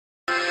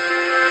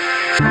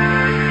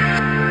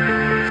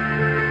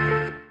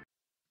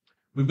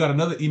We've got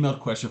another emailed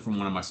question from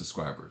one of my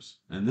subscribers,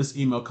 and this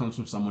email comes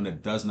from someone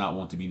that does not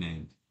want to be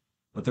named.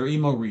 But their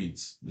email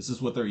reads, this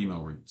is what their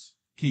email reads.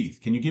 Keith,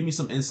 can you give me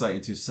some insight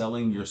into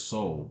selling your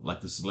soul like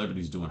the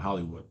celebrities do in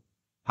Hollywood?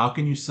 How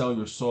can you sell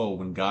your soul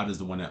when God is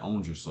the one that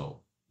owns your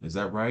soul? Is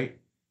that right?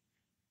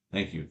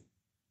 Thank you.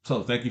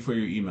 So thank you for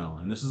your email,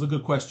 and this is a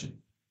good question.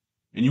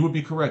 And you would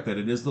be correct that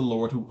it is the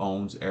Lord who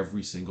owns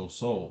every single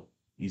soul.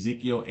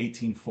 Ezekiel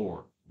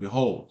 18:4.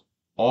 Behold,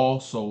 all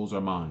souls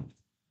are mine.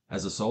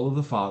 As the soul of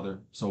the Father,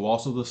 so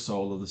also the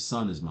soul of the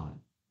Son is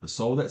mine. The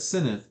soul that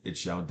sinneth, it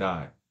shall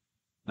die.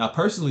 Now,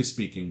 personally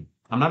speaking,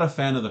 I'm not a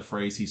fan of the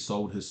phrase he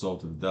sold his soul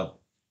to the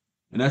devil.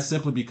 And that's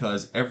simply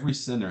because every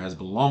sinner has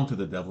belonged to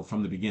the devil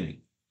from the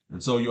beginning.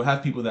 And so you'll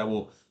have people that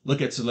will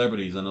look at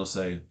celebrities and they'll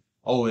say,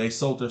 oh, they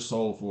sold their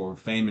soul for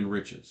fame and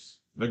riches.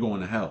 They're going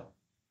to hell.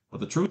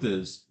 But the truth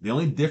is, the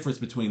only difference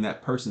between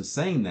that person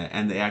saying that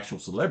and the actual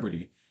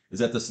celebrity is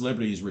that the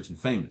celebrity is rich and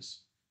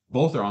famous.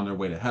 Both are on their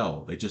way to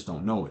hell. They just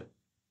don't know it.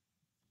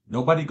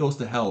 Nobody goes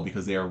to hell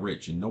because they are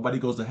rich, and nobody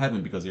goes to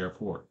heaven because they are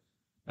poor.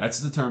 That's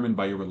determined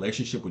by your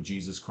relationship with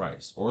Jesus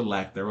Christ, or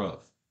lack thereof.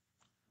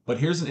 But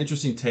here's an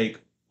interesting take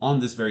on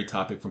this very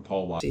topic from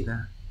Paul Washer. See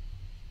that?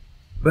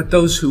 But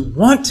those who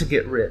want to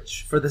get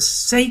rich for the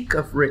sake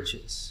of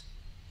riches,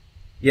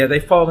 yeah, they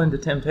fall into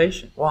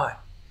temptation. Why?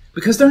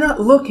 Because they're not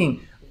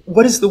looking,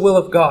 what is the will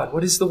of God?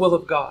 What is the will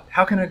of God?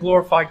 How can I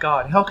glorify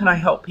God? How can I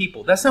help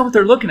people? That's not what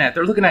they're looking at.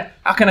 They're looking at,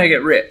 how can I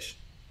get rich?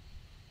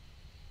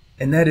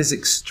 And that is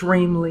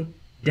extremely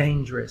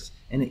dangerous.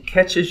 And it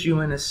catches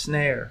you in a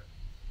snare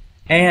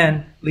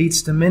and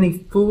leads to many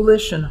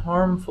foolish and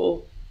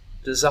harmful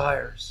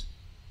desires.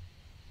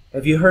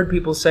 Have you heard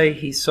people say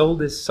he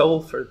sold his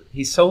soul to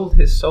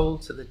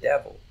the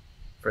devil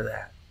for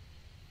that?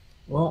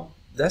 Well,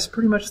 that's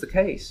pretty much the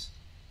case.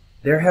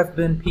 There have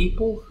been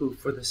people who,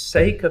 for the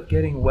sake of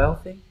getting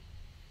wealthy,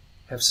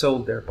 have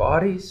sold their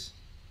bodies,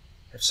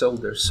 have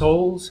sold their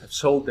souls, have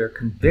sold their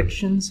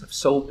convictions, have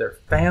sold their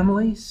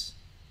families,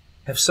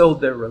 have sold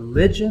their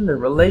religion, their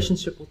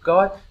relationship with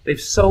God. They've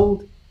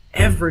sold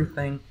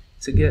everything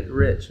to get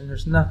rich, and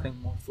there's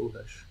nothing more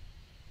foolish.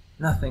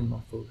 Nothing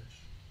more foolish.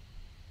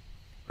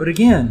 But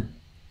again,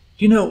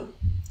 you know,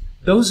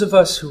 those of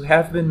us who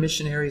have been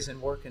missionaries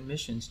and work in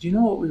missions, do you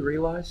know what we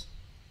realize?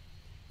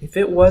 If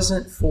it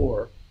wasn't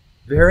for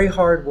very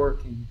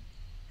hardworking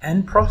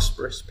and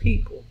prosperous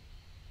people,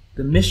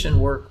 the mission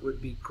work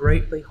would be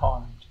greatly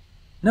harmed.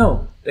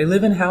 No, they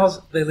live in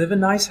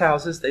nice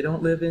houses. They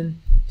don't live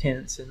in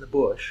tents in the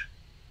bush.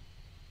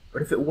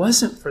 But if it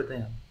wasn't for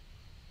them,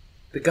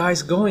 the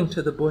guys going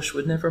to the bush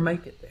would never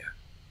make it there.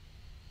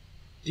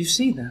 Do you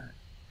see that?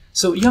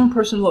 So, young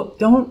person, look,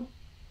 don't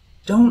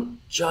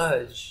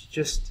judge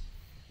just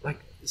like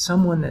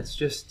someone that's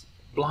just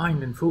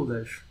blind and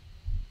foolish.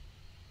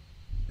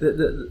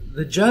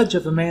 The judge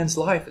of a man's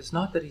life is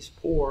not that he's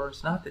poor,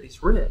 it's not that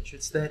he's rich,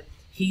 it's that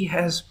he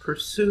has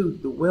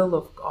pursued the will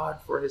of God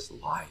for his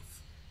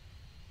life,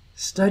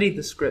 studied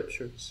the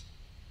Scriptures,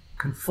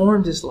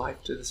 conformed his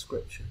life to the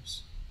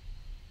Scriptures,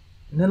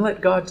 and then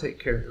let God take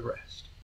care of the rest.